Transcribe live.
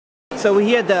So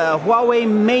we had the Huawei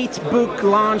MateBook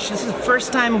launch. This is the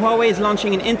first time Huawei is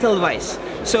launching an Intel device.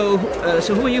 So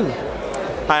who are you?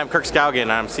 Hi, I'm Kirk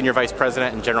Skaugen. I'm Senior Vice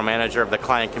President and General Manager of the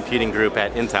Client Computing Group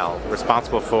at Intel,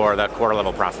 responsible for the core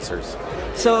level processors.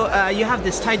 So you have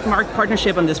this tight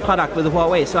partnership on this product with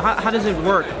Huawei. So how does it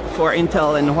work for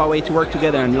Intel and Huawei to work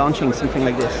together and launching something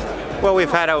like this? Well,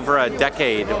 we've had over a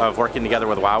decade of working together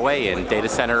with Huawei in data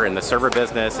center and the server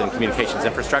business and communications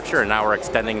infrastructure, and now we're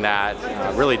extending that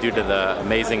really due to the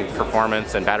amazing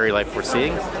performance and battery life we're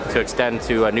seeing to extend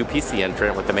to a new PC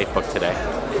entrant with the MateBook today.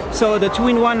 So the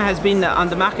 2-in-1 has been on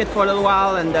the market for a little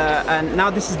while, and now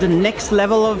this is the next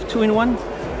level of 2-in-1?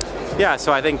 Yeah,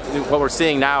 so I think what we're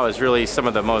seeing now is really some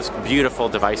of the most beautiful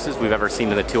devices we've ever seen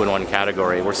in the 2-in-1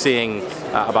 category. We're seeing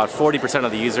about 40%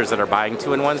 of the users that are buying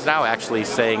 2-in-1s now actually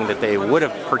saying that they would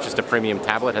have purchased a premium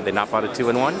tablet had they not bought a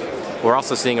 2-in-1. We're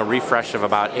also seeing a refresh of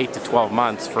about 8 to 12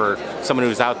 months for someone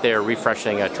who's out there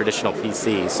refreshing a traditional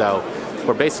PC. So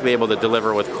we're basically able to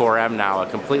deliver with Core M now a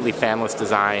completely fanless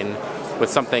design with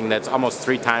something that's almost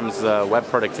 3 times the web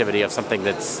productivity of something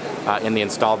that's in the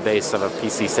installed base of a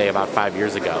PC, say, about 5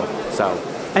 years ago.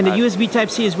 And the USB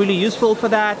Type-C is really useful for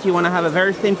that. You want to have a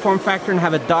very thin form factor and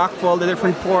have a dock for all the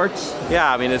different ports.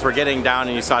 Yeah, I mean, as we're getting down,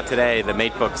 and you saw today, the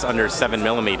MateBook's under 7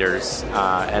 millimeters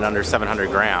and under 700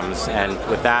 grams. And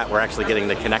with that, we're actually getting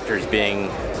the connectors being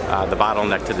the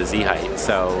bottleneck to the Z height.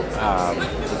 So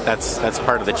that's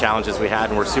part of the challenges we had,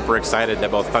 and we're super excited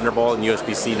that both Thunderbolt and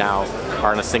USB-C now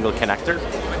are in a single connector.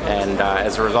 And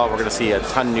as a result, we're going to see a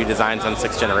ton of new designs on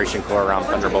 6th generation core around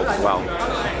Thunderbolt as well.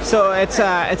 So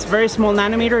it's very small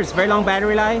nanometer, it's very long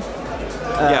battery life.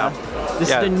 This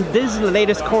is the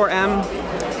latest Core M.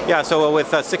 Yeah, so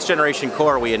with 6th generation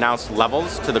core, we announced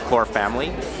levels to the core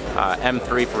family.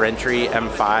 M3 for entry,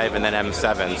 M5, and then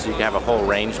M7. So you can have a whole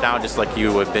range now, just like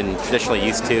you have been traditionally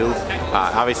used to.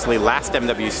 Obviously, last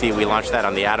MWC, we launched that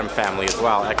on the Atom family as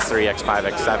well, X3, X5,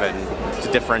 X7,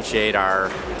 to differentiate our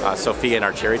Sophia and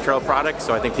our Cherry Trail products.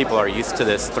 So I think people are used to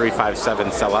this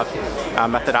 357 cell-up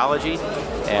methodology.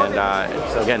 And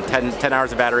so again, 10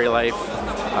 hours of battery life,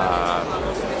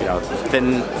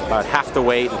 thin, about half the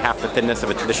weight and half the thinness of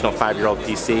a traditional 5-year-old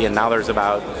PC, and now there's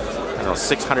about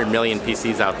 600 million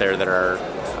PCs out there that are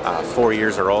 4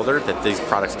 years or older that these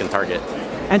products can target.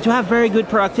 And to have very good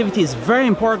productivity is very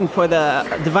important for the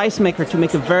device maker to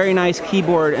make a very nice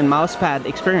keyboard and mousepad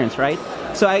experience, right?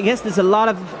 So I guess there's a lot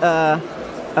of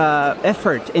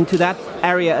effort into that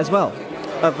area as well,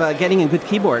 of getting a good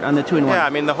keyboard on the 2-in-1. Yeah, I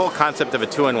mean, the whole concept of a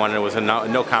 2-in-1, it was a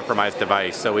no compromise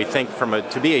device. So we think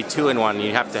to be a 2-in-1,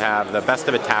 you have to have the best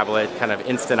of a tablet, kind of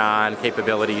instant on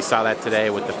capability. You saw that today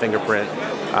with the fingerprint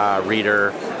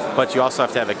reader. But you also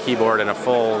have to have a keyboard and a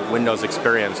full Windows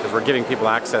experience, because we're giving people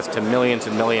access to millions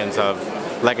and millions of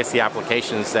legacy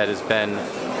applications. That has been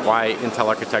why Intel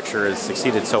architecture has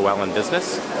succeeded so well in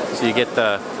business. So you get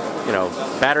the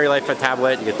battery life of a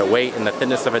tablet, you get the weight and the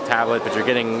thinness of a tablet, but you're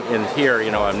getting in here,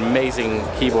 an amazing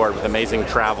keyboard with amazing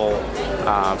travel,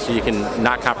 so you can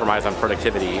not compromise on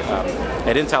productivity.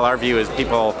 At Intel, our view is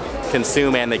people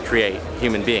consume and they create,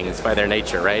 human beings by their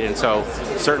nature, right? And so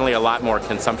certainly a lot more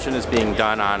consumption is being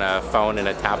done on a phone and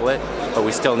a tablet, but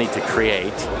we still need to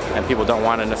create, and people don't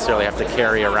want to necessarily have to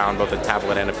carry around both a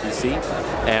tablet and a PC.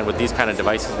 And with these kind of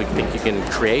devices, we think you can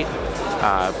create.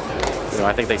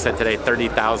 I think they said today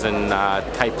 30,000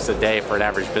 types a day for an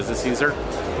average business user.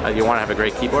 You want to have a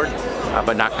great keyboard,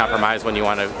 but not compromise when you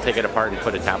want to take it apart and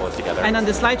put a tablet together. And on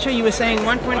the slideshow, you were saying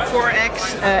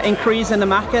 1.4x increase in the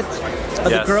market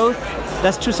of the growth.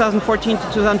 That's 2014 to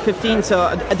 2015.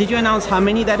 So did you announce how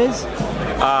many that is?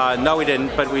 No, we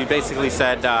didn't, but we basically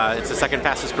said it's the second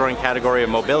fastest growing category of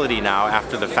mobility now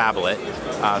after the phablet.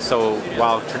 So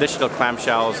while traditional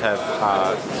clamshells have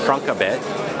shrunk a bit,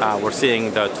 we're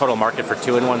seeing the total market for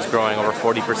 2-in-1s growing over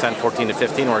 40%, 14 to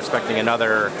 15. We're expecting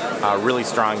another really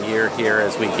strong year here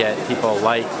as we get people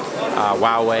like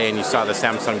Huawei, and you saw the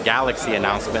Samsung Galaxy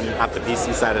announcement, not the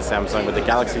PC side of Samsung, but the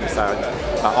Galaxy side,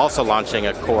 also launching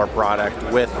a core product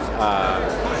with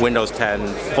Windows 10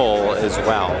 full as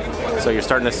well. So you're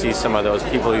starting to see some of those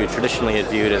people you traditionally had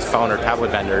viewed as phone or tablet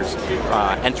vendors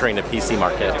entering the PC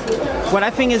market. What I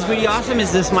think is really awesome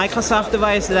is this Microsoft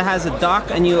device that has a dock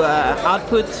and you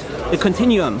output the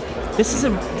Continuum. This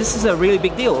is a really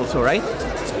big deal also, right?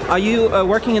 Are you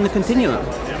working in the Continuum?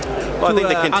 Well,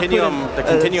 I think the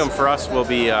Continuum for us will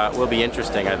be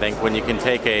interesting. I think when you can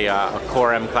take a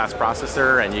Core M class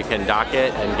processor and you can dock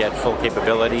it and get full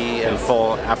capability and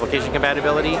full application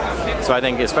compatibility. So I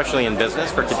think especially in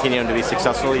business, for Continuum to be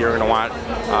successful, you're going to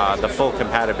want the full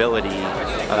compatibility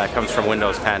that comes from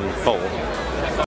Windows 10 full.